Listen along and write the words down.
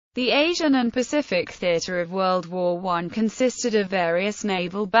The Asian and Pacific theater of World War I consisted of various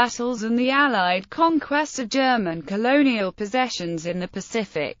naval battles and the Allied conquest of German colonial possessions in the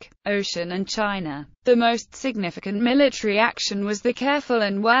Pacific Ocean and China. The most significant military action was the careful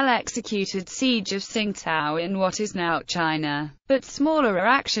and well-executed siege of Tsingtao in what is now China, but smaller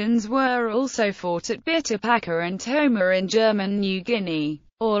actions were also fought at Bitapaka and Toma in German New Guinea.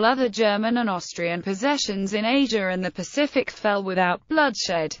 All other German and Austrian possessions in Asia and the Pacific fell without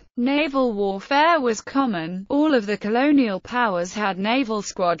bloodshed. Naval warfare was common. All of the colonial powers had naval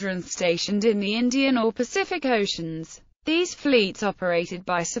squadrons stationed in the Indian or Pacific Oceans. These fleets operated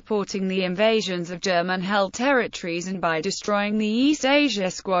by supporting the invasions of German-held territories and by destroying the East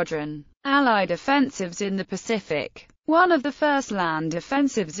Asia Squadron. Allied offensives in the Pacific. One of the first land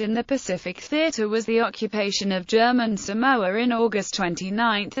offensives in the Pacific theater was the occupation of German Samoa in August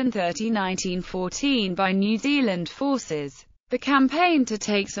 29 and 30, 1914 by New Zealand forces. The campaign to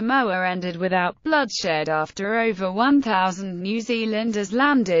take Samoa ended without bloodshed after over 1,000 New Zealanders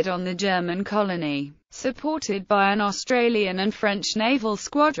landed on the German colony, supported by an Australian and French naval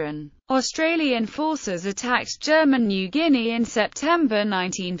squadron. Australian forces attacked German New Guinea in September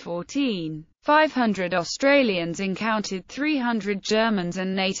 1914. 500 Australians encountered 300 Germans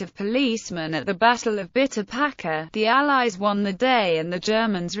and native policemen at the Battle of Bitapaka. The Allies won the day and the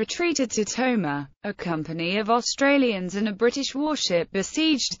Germans retreated to Toma. A company of Australians and a British warship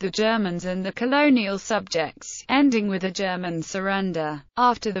besieged the Germans and the colonial subjects, ending with a German surrender.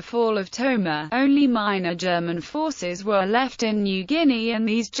 After the fall of Toma, only minor German forces were left in New Guinea, and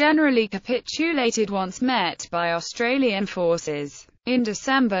these generally capitulated once met by Australian forces. In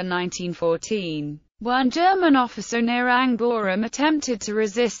December 1914, one German officer near Angborum attempted to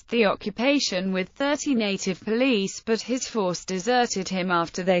resist the occupation with 30 native police, but his force deserted him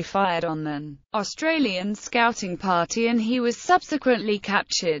after they fired on an Australian scouting party and he was subsequently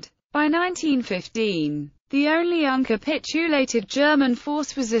captured. By 1915, the only uncapitulated German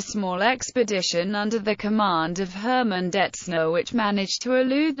force was a small expedition under the command of Hermann Detzner, which managed to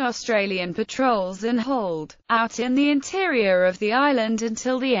elude Australian patrols and hold out in the interior of the island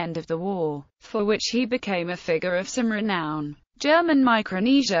until the end of the war, for which he became a figure of some renown. German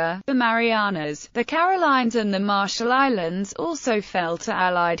Micronesia, the Marianas, the Carolines and the Marshall Islands also fell to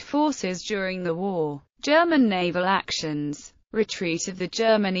Allied forces during the war. German naval actions. Retreat of the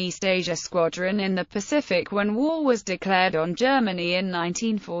German East Asia Squadron in the Pacific. When war was declared on Germany in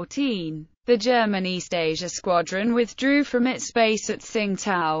 1914, the German East Asia Squadron withdrew from its base at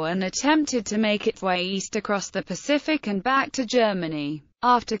Tsingtao and attempted to make its way east across the Pacific and back to Germany.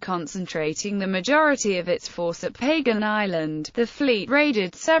 After concentrating the majority of its force at Pagan Island, the fleet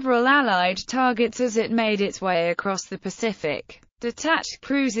raided several Allied targets as it made its way across the Pacific. Detached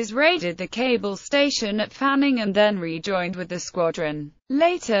cruisers raided the cable station at Fanning and then rejoined with the squadron.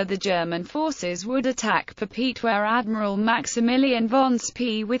 Later the German forces would attack Papeete, where Admiral Maximilian von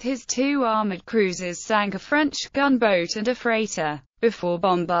Spee with his 2 armoured cruisers sank a French gunboat and a freighter, before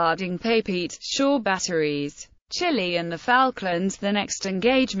bombarding Papeete shore batteries. Chile and the Falklands. The next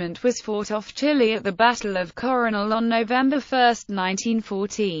engagement was fought off Chile at the Battle of Coronel on November 1,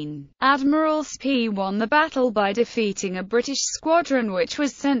 1914. Admiral Spee won the battle by defeating a British squadron which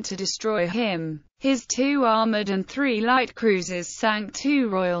was sent to destroy him. His 2 armoured and 3 light cruisers sank 2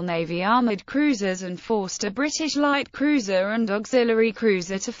 Royal Navy armoured cruisers and forced a British light cruiser and auxiliary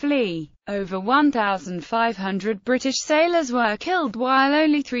cruiser to flee. Over 1,500 British sailors were killed while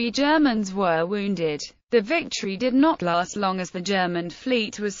only 3 Germans were wounded. The victory did not last long, as the German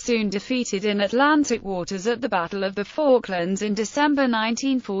fleet was soon defeated in Atlantic waters at the Battle of the Falklands in December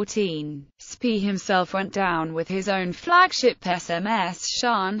 1914. Spee himself went down with his own flagship SMS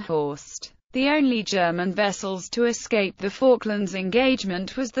Scharnhorst. The only German vessels to escape the Falklands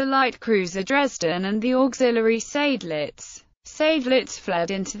engagement was the light cruiser Dresden and the auxiliary Seydlitz. Seydlitz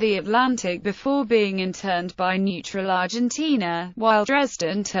fled into the Atlantic before being interned by neutral Argentina, while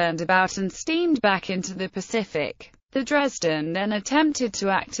Dresden turned about and steamed back into the Pacific. The Dresden then attempted to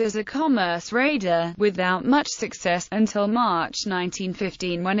act as a commerce raider, without much success, until March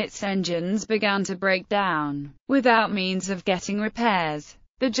 1915 when its engines began to break down. Without means of getting repairs,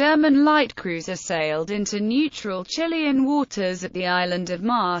 the German light cruiser sailed into neutral Chilean waters at the island of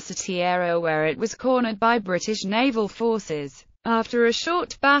Marcetiero, where it was cornered by British naval forces. After a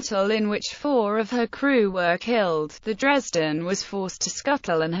short battle in which 4 of her crew were killed, the Dresden was forced to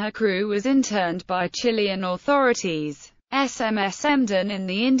scuttle and her crew was interned by Chilean authorities. SMS Emden in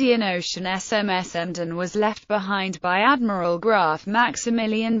the Indian Ocean. SMS Emden was left behind by Admiral Graf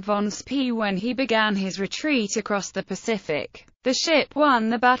Maximilian von Spee when he began his retreat across the Pacific. The ship won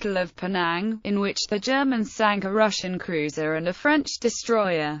the Battle of Penang, in which the Germans sank a Russian cruiser and a French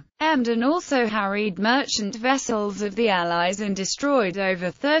destroyer. Emden also harried merchant vessels of the Allies and destroyed over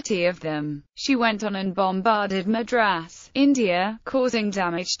 30 of them. She went on and bombarded Madras, India, causing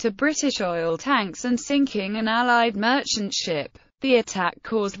damage to British oil tanks and sinking an Allied merchant ship. The attack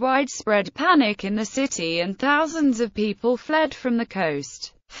caused widespread panic in the city and thousands of people fled from the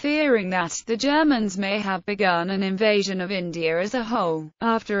coast, fearing that the Germans may have begun an invasion of India as a whole.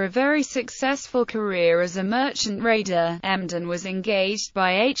 After a very successful career as a merchant raider, Emden was engaged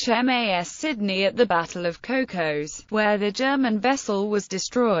by HMAS Sydney at the Battle of Cocos, where the German vessel was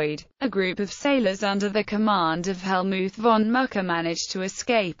destroyed. A group of sailors under the command of Helmuth von Mucke managed to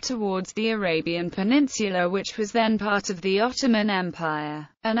escape towards the Arabian Peninsula, which was then part of the Ottoman Empire,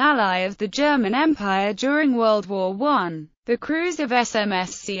 an ally of the German Empire during World War I. The crews of SMS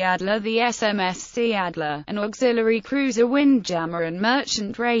Seadler, the SMS Seadler, an auxiliary cruiser windjammer and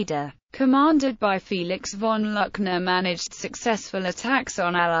merchant raider, commanded by Felix von Luckner, managed successful attacks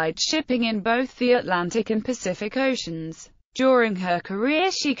on Allied shipping in both the Atlantic and Pacific Oceans. During her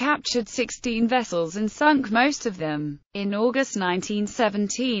career she captured 16 vessels and sunk most of them. In August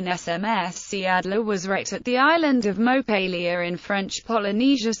 1917 SMS Seadler was wrecked at the island of Mopalia in French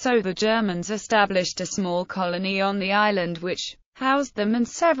Polynesia, so the Germans established a small colony on the island which housed them and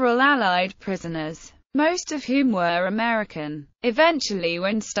several Allied prisoners, most of whom were American. Eventually,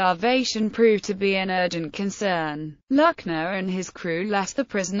 when starvation proved to be an urgent concern, Luckner and his crew left the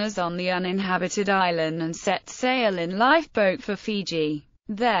prisoners on the uninhabited island and set sail in lifeboat for Fiji.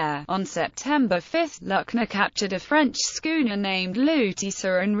 There, on September 5, Luckner captured a French schooner named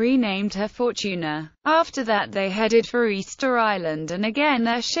Lutissa and renamed her Fortuna. After that they headed for Easter Island, and again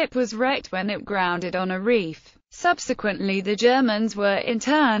their ship was wrecked when it grounded on a reef. Subsequently, the Germans were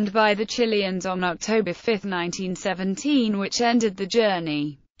interned by the Chileans on October 5, 1917, which ended the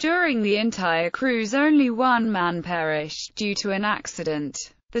journey. During the entire cruise, only one man perished due to an accident.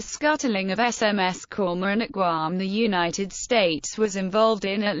 The scuttling of SMS Cormoran at Guam. The United States was involved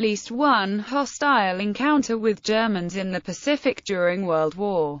in at least one hostile encounter with Germans in the Pacific during World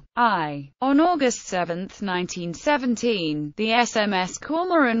War I. On August 7, 1917, the SMS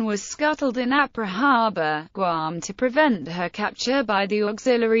Cormoran was scuttled in Apra Harbor, Guam, to prevent her capture by the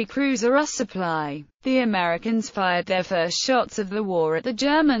auxiliary cruiser Resupply. The Americans fired their first shots of the war at the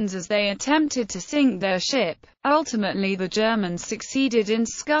Germans as they attempted to sink their ship. Ultimately, the Germans succeeded in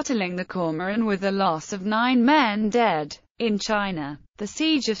scuttling the Cormoran with a loss of 9 men dead. In China, the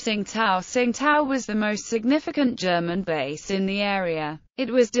siege of Tsingtao was the most significant German base in the area.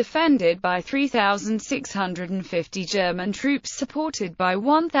 It was defended by 3,650 German troops supported by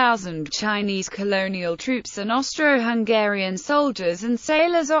 1,000 Chinese colonial troops and Austro-Hungarian soldiers and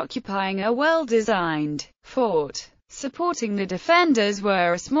sailors occupying a well-designed fort. Supporting the defenders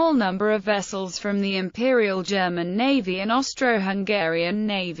were a small number of vessels from the Imperial German Navy and Austro-Hungarian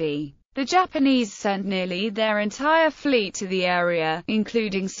Navy. The Japanese sent nearly their entire fleet to the area,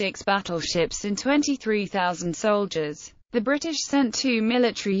 including 6 battleships and 23,000 soldiers. The British sent 2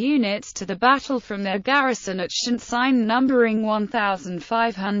 military units to the battle from their garrison at Shanxi numbering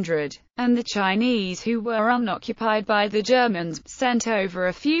 1,500, and the Chinese, who were unoccupied by the Germans, sent over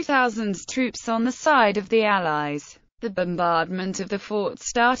a few thousand troops on the side of the Allies. The bombardment of the fort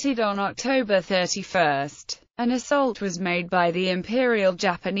started on October 31. An assault was made by the Imperial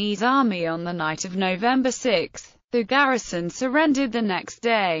Japanese Army on the night of November 6. The garrison surrendered the next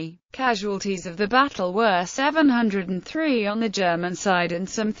day. Casualties of the battle were 703 on the German side and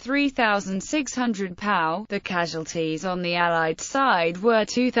some 3,600 POW. The casualties on the Allied side were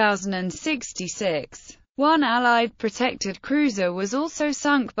 2,066. One Allied protected cruiser was also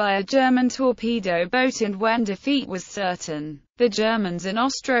sunk by a German torpedo boat, and when defeat was certain, the Germans and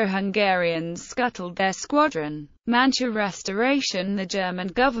Austro-Hungarians scuttled their squadron. Manchu restoration. The German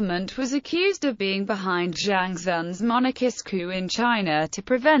government was accused of being behind Zhang Zun's monarchist coup in China to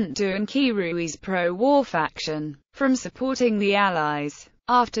prevent Doran Kirui's pro-war faction from supporting the Allies.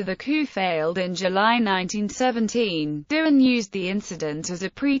 After the coup failed in July 1917, Doran used the incident as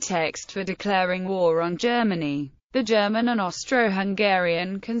a pretext for declaring war on Germany. The German and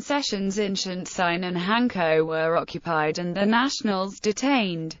Austro-Hungarian concessions in Shanxi and Hankou were occupied and the nationals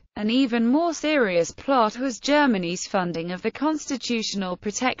detained. An even more serious plot was Germany's funding of the Constitutional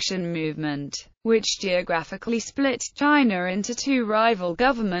Protection Movement, which geographically split China into 2 rival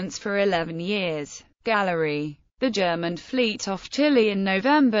governments for 11 years. Gallery The German fleet off Chile in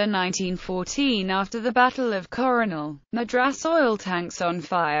November 1914 after the Battle of Coronel. Madras oil tanks on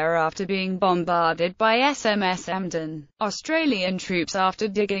fire after being bombarded by SMS Emden. Australian troops after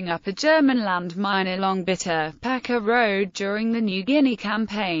digging up a German landmine along Bitter Packer Road during the New Guinea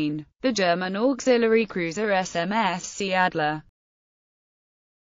campaign. The German auxiliary cruiser SMS Sea Adler